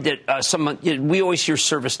worried that someone? We always hear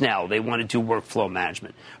ServiceNow; they want to do workflow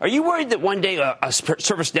management. Are you worried that one day a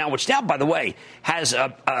ServiceNow, which now, by the way, has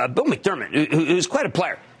Bill McDermott, who's quite a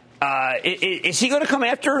player, is he going to come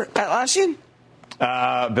after Atlassian?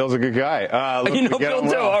 Bill's a good guy. Look, you know Bill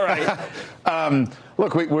too. All right.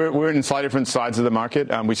 Look, we're in slightly different sides of the market.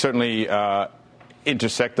 We certainly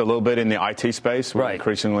intersect a little bit in the IT space. We're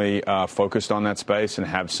increasingly focused on that space and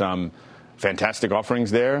have some fantastic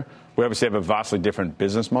offerings there. We obviously have a vastly different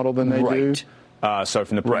business model than they do. So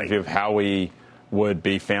from the point of view of how we would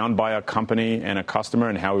be found by a company and a customer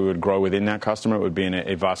and how we would grow within that customer, it would be in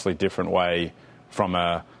a vastly different way from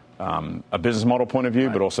a business model point of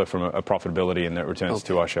view, but also from a profitability and that returns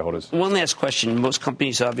to our shareholders. One last question. Most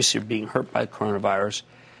companies obviously are being hurt by coronavirus.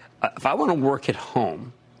 If I want to work at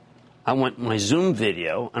home, I want my Zoom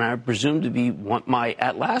video, and I presume want my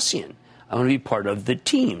Atlassian. I want to be part of the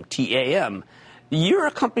team, TAM. You're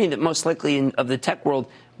a company that most likely of the tech world,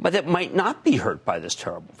 but that might not be hurt by this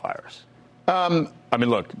terrible virus. I mean,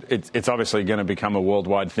 look, it's obviously going to become a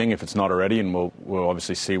worldwide thing if it's not already, and we'll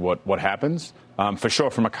obviously see what happens. For sure,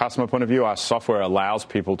 from a customer point of view, our software allows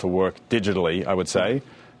people to work digitally, I would say.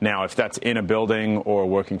 Now, if that's in a building or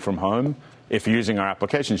working from home, if you're using our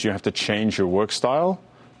applications, you have to change your work style.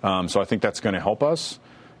 So I think that's going to help us.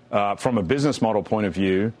 From a business model point of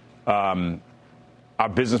view, our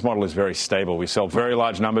business model is very stable. We sell very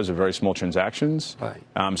large numbers of very small transactions.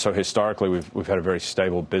 So historically, we've had a very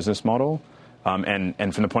stable business model.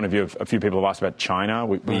 And from the point of view of a few people have asked about China,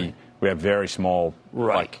 we have very small,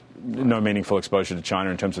 like no meaningful exposure to China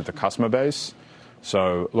in terms of the customer base.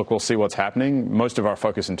 So look, we'll see what's happening. Most of our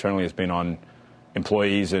focus internally has been on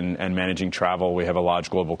employees and managing travel. We have a large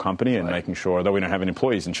global company and making sure, though we don't have any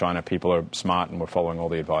employees in China, people are smart and we're following all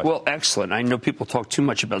the advice. Well, excellent. I know people talk too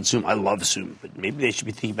much about Zoom. I love Zoom, but maybe they should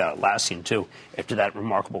be thinking about Atlassian too after that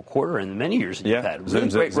remarkable quarter and the many years that you've had. Really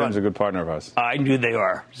Zoom's a good partner of ours. I knew they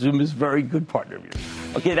are. Zoom is a very good partner of yours.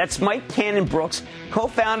 Okay, that's Mike Cannon-Brooks,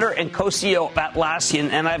 co-founder and co-CEO of Atlassian,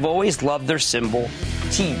 and I've always loved their symbol,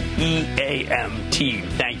 TEAM, team.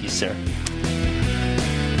 Thank you, sir.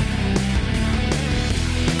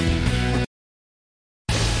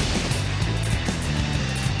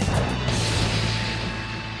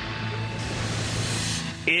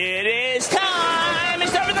 It is time.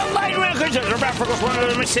 It's time for the lightning round.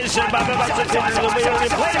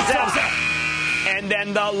 And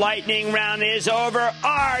then the lightning round is over.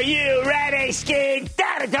 Are you ready, Ski?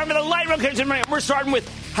 Time for the lightning round. We're starting with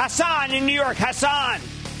Hassan in New York. Hassan.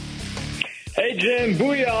 Hey, Jim.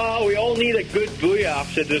 Booyah. We all need a good booyah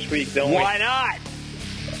after this week, don't we? Why not?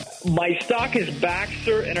 My stock is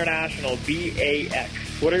Baxter International, BAX.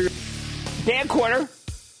 What are your... Dan Quarter.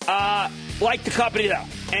 Like the company, though.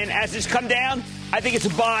 And as it's come down, I think it's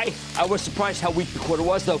a buy. I was surprised how weak the quarter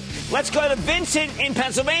was, though. Let's go to Vincent in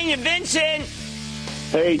Pennsylvania. Vincent.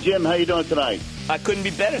 Hey, Jim. How you doing tonight? I couldn't be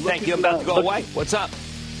better. Thank you. I'm about to go away. What's up?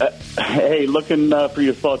 Hey, looking for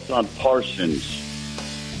your thoughts on Parsons.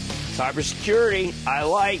 Cybersecurity, I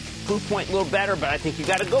like. Proof point a little better, but I think you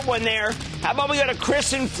got a good one there. How about we go to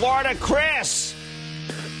Chris in Florida? Chris.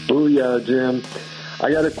 Booyah, Jim.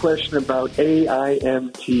 I got a question about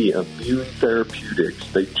AIMT, Immune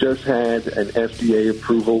Therapeutics. They just had an FDA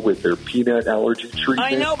approval with their peanut allergy treatment.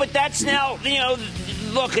 I know, but that's now,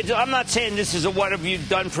 look, I'm not saying this is a what have you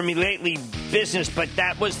done for me lately business, but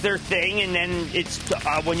that was their thing. And then it's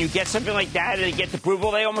when you get something like that and they get the approval,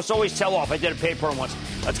 they almost always sell off. I did a paper on once.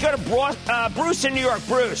 Let's go to Bruce in New York.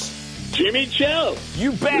 Bruce. Jimmy Chill.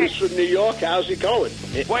 You bet. Bruce from New York. How's it going?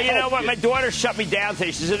 Well, you know what? My daughter shut me down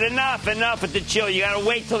today. She said, enough with the chill. You got to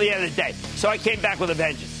wait till the end of the day. So I came back with a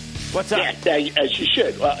vengeance. What's up? Yeah, as you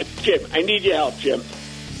should. Jim, I need your help, Jim.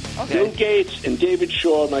 Okay. Bill Gates and David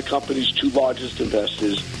Shaw are my company's two largest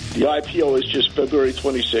investors. The IPO is just February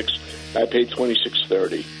 26th. I paid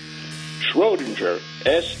 $26.30. Schrodinger,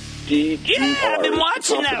 SDGR. Yeah, I've been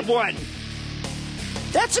watching that one.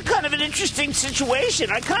 That's a kind of an interesting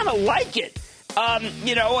situation. I kind of like it.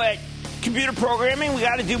 computer programming. We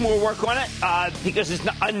got to do more work on it because it's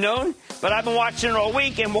unknown. But I've been watching it all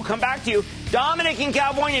week, and we'll come back to you. Dominic in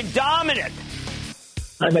California. Dominic.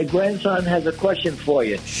 Hi, my grandson has a question for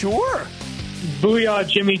you. Sure. Booyah,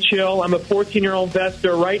 Jimmy Chill. I'm a 14-year-old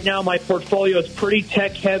investor. Right now, my portfolio is pretty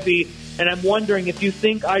tech-heavy, and I'm wondering if you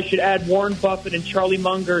think I should add Warren Buffett and Charlie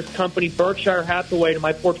Munger's company, Berkshire Hathaway, to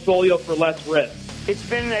my portfolio for less risk. It's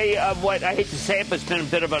been what I hate to say it, but it's been a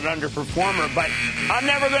bit of an underperformer. But I'm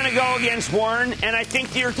never going to go against Warren, and I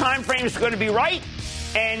think your time frame is going to be right.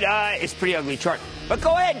 And it's a pretty ugly chart. But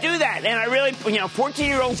go ahead, do that. And I really,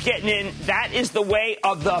 14-year-olds getting in, that is the way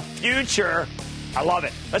of the future. I love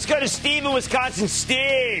it. Let's go to Steve in Wisconsin.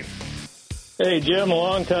 Steve. Hey, Jim, a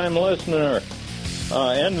long-time listener.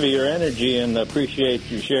 Envy your energy and appreciate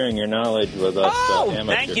you sharing your knowledge with us.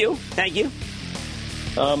 Thank you. Thank you.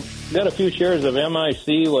 Got a few shares of MIC.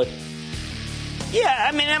 Yeah,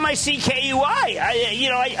 I mean, MICKUI.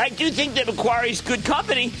 I do think that Macquarie's good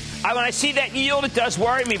company. When I see that yield, it does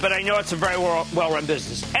worry me, but I know it's a very well-run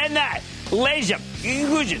business. And that, ladies and gentlemen,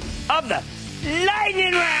 conclusion of the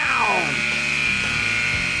Lightning Round.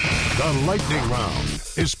 The Lightning Round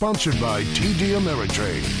is sponsored by TD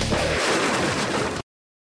Ameritrade.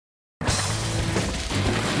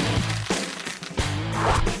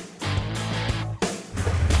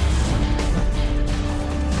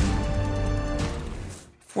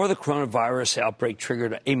 Before the coronavirus outbreak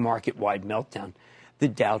triggered a market-wide meltdown, the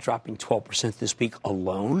Dow dropping 12% this week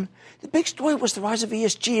alone. The big story was the rise of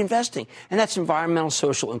ESG investing, and that's environmental,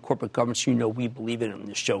 social, and corporate governance. You know we believe in on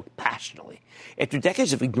this show passionately. After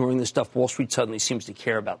decades of ignoring this stuff, Wall Street suddenly seems to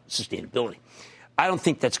care about sustainability. I don't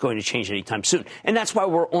think that's going to change anytime soon. And that's why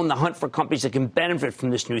we're on the hunt for companies that can benefit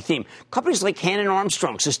from this new theme. Companies like Hannon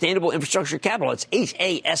Armstrong, Sustainable Infrastructure Capital. It's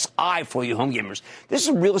HASI for you home gamers. This is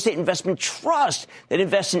a real estate investment trust that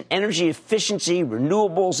invests in energy efficiency,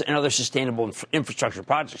 renewables, and other sustainable infrastructure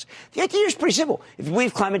projects. The idea is pretty simple. If you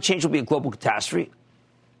believe climate change will be a global catastrophe,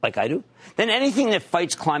 like I do, then anything that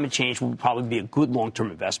fights climate change will probably be a good long-term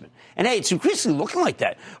investment. And, hey, it's increasingly looking like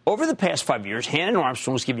that. Over the past 5 years, Hannon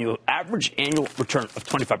Armstrong has given you an average annual return of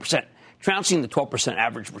 25%, trouncing the 12%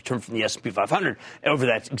 average return from the S&P 500 over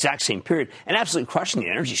that exact same period, and absolutely crushing the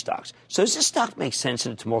energy stocks. So does this stock make sense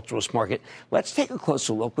in a tumultuous market? Let's take a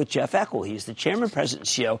closer look with Jeff Eckel. He's the chairman, president,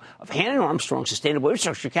 and CEO of Hannon Armstrong Sustainable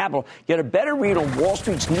Infrastructure Capital. Get a better read on Wall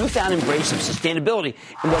Street's newfound embrace of sustainability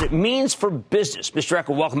and what it means for business. Mr.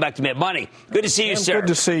 Eckel, welcome back to Mad Money. Good to see you, sir. Good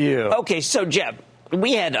to see you. Okay, so, Jeff,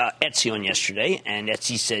 we had Etsy on yesterday, and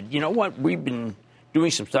Etsy said, you know what, we've been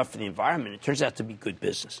doing some stuff for the environment. It turns out to be good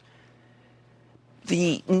business.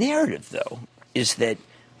 The narrative, though, is that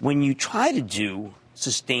when you try to do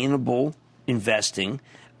sustainable investing,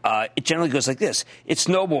 it generally goes like this. It's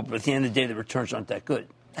noble, but at the end of the day, the returns aren't that good.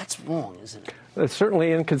 That's wrong, isn't it? It's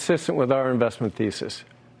certainly inconsistent with our investment thesis.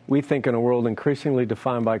 We think in a world increasingly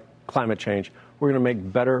defined by climate change, we're going to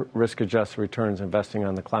make better risk-adjusted returns investing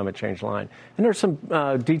on the climate change line. And there's some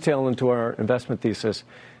detail into our investment thesis.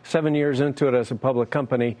 7 years into it as a public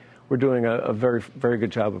company, we're doing a very, very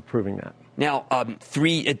good job of proving that. Now, a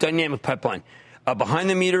dynamic pipeline, behind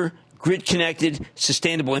the meter, grid-connected,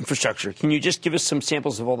 sustainable infrastructure. Can you just give us some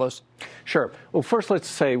samples of all those? Sure. Well, first, let's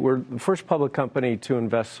say we're the first public company to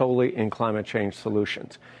invest solely in climate change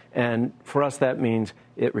solutions. And for us, that means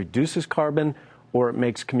it reduces carbon or it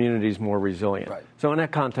makes communities more resilient. Right. So in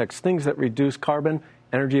that context, things that reduce carbon,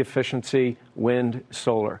 energy efficiency, wind,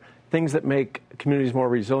 solar. Things that make communities more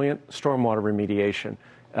resilient, stormwater remediation.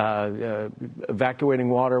 Evacuating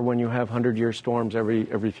water when you have 100-year storms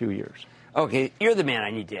every few years. Okay, you're the man I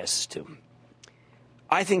need to ask this to.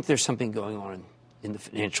 I think there's something going on in the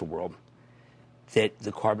financial world that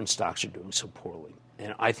the carbon stocks are doing so poorly.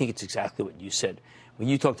 And I think it's exactly what you said. When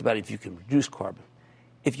you talked about if you can reduce carbon,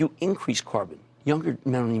 if you increase carbon, younger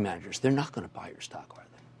money managers, they're not going to buy your stock, are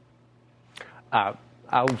they?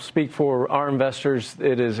 I'll speak for our investors.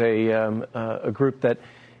 It is a group that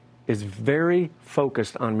is very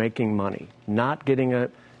focused on making money, not getting a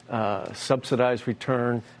subsidized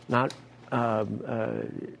return, not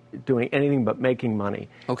doing anything but making money.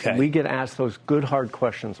 Okay. We get asked those good, hard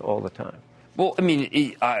questions all the time. Well, I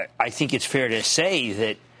mean, I think it's fair to say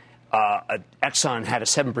that Exxon had a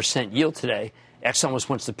 7% yield today. Exxon was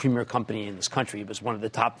once the premier company in this country. It was one of the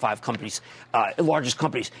top 5 companies, largest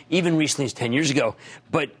companies, even recently as 10 years ago.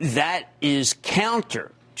 But that is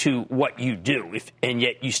counter to what you do, and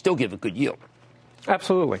yet you still give a good yield.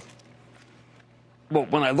 Absolutely. Well,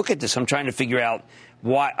 when I look at this, I'm trying to figure out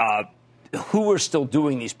why, who are still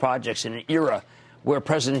doing these projects in an era where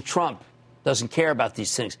President Trump doesn't care about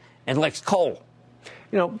these things and likes coal.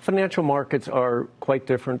 You know, financial markets are quite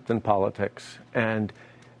different than politics, and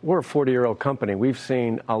we're a 40-year-old company. We've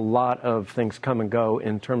seen a lot of things come and go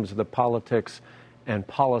in terms of the politics and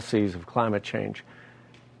policies of climate change.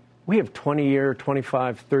 We have 20-year,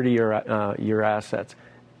 25, 30-year assets.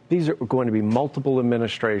 These are going to be multiple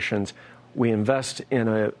administrations. We invest in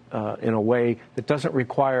a way that doesn't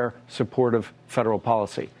require supportive federal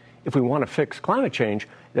policy. If we want to fix climate change,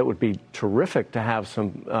 that would be terrific to have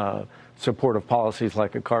some supportive policies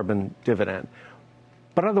like a carbon dividend.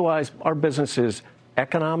 But otherwise, our business is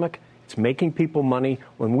economic. It's making people money.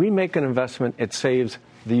 When we make an investment, it saves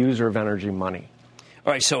the user of energy money.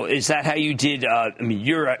 All right. So is that how you did?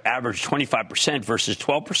 You're average 25% versus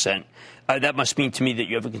 12%. That must mean to me that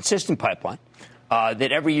you have a consistent pipeline,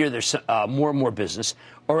 that every year there's more and more business,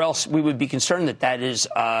 or else we would be concerned that is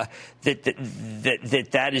that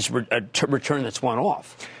is a return that's one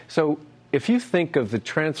off. So if you think of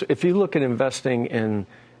if you look at investing in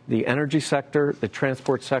the energy sector, the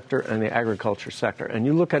transport sector, and the agriculture sector, and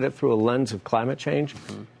you look at it through a lens of climate change,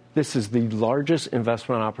 this is the largest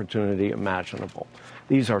investment opportunity imaginable.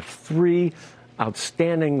 These are three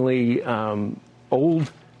outstandingly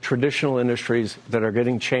old traditional industries that are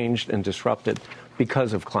getting changed and disrupted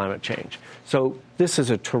because of climate change. So this is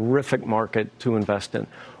a terrific market to invest in.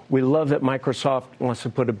 We love that Microsoft wants to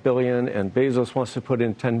put $1 billion and Bezos wants to put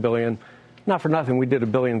in $10 billion. Not for nothing, we did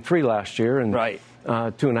 $1.3 billion last year and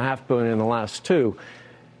 $2.5 billion in the last two.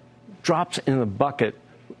 Drops in the bucket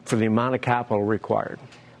for the amount of capital required.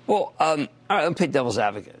 Well, all right, let me play devil's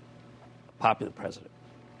advocate. Popular president,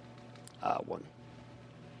 one,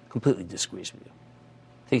 completely disagrees with you.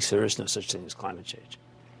 Thinks there is no such thing as climate change.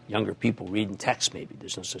 Younger people reading text, maybe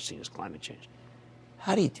there's no such thing as climate change.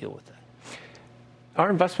 How do you deal with that? Our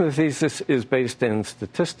investment thesis is based in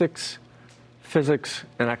statistics, physics,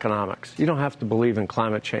 and economics. You don't have to believe in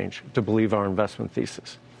climate change to believe our investment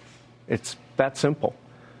thesis. It's that simple.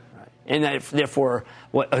 Right. And that, therefore,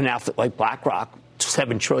 an outfit like BlackRock,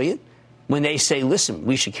 $7 trillion, when they say, listen,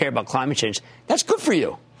 we should care about climate change, that's good for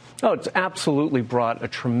you. Oh, it's absolutely brought a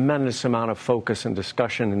tremendous amount of focus and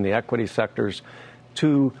discussion in the equity sectors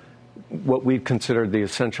to what we consider the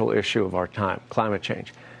essential issue of our time, climate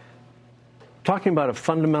change. Talking about a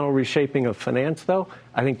fundamental reshaping of finance, though,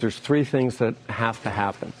 I think there's three things that have to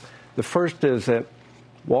happen. The first is that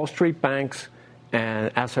Wall Street banks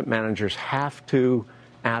and asset managers have to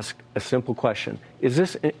ask a simple question. Is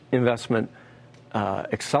this investment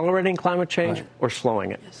accelerating climate change or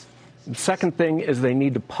slowing it? Yes. The second thing is they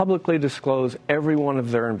need to publicly disclose every one of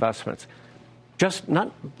their investments. Just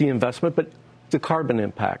not the investment, but the carbon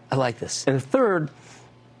impact. I like this. And third,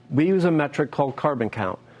 we use a metric called carbon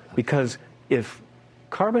count, because if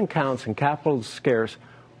carbon counts and capital is scarce,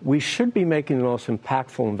 we should be making the most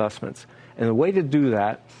impactful investments. And the way to do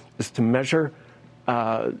that is to measure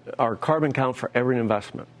our carbon count for every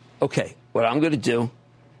investment. Okay, what I'm going to do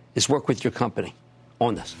is work with your company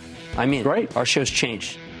on this. I mean, great. Our show's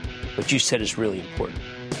changed. What you said is really important.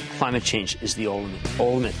 Climate change is the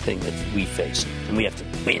ultimate thing that we face, and we have to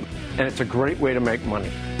win. And it's a great way to make money.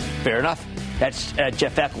 Fair enough. That's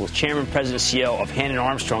Jeff Eccles, Chairman, President, CEO of Hannon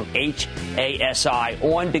Armstrong, HASI,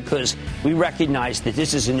 on because we recognize that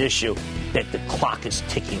this is an issue that the clock is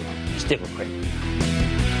ticking on. Stick with Cramer.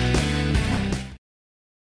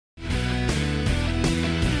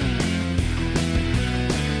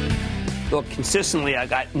 Look, consistently, I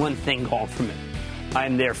got one thing going for me. I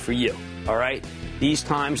am there for you, all right? These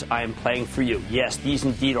times, I am playing for you. Yes, these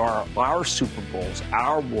indeed are our Super Bowls,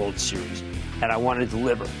 our World Series, and I want to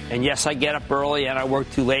deliver. And yes, I get up early and I work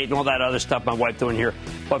too late and all that other stuff my wife doing here.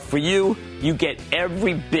 But for you, you get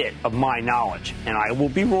every bit of my knowledge. And I will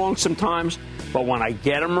be wrong sometimes, but when I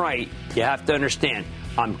get them right, you have to understand,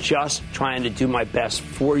 I'm just trying to do my best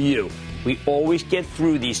for you. We always get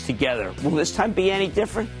through these together. Will this time be any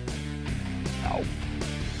different? No.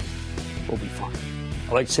 We'll be fine.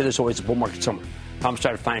 I like to say there's always a bull market somewhere. I'm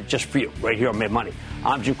trying to find it just for you, right here on Mad Money.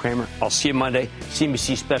 I'm Jim Cramer. I'll see you Monday.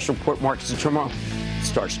 CNBC Special Report Markets and Tomorrow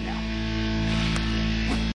starts now.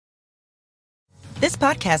 This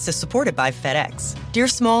podcast is supported by FedEx. Dear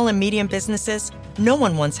small and medium businesses, no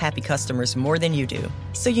one wants happy customers more than you do.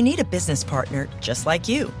 So you need a business partner just like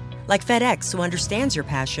you. Like FedEx, who understands your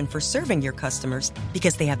passion for serving your customers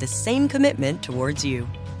because they have the same commitment towards you.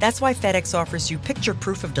 That's why FedEx offers you picture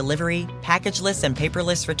proof of delivery, packageless and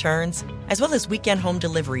paperless returns, as well as weekend home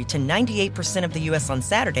delivery to 98% of the U.S. on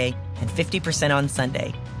Saturday and 50% on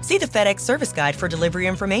Sunday. See the FedEx service guide for delivery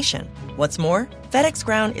information. What's more, FedEx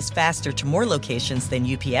Ground is faster to more locations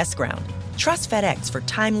than UPS Ground. Trust FedEx for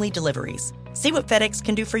timely deliveries. See what FedEx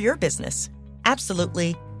can do for your business.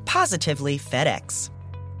 Absolutely, positively FedEx.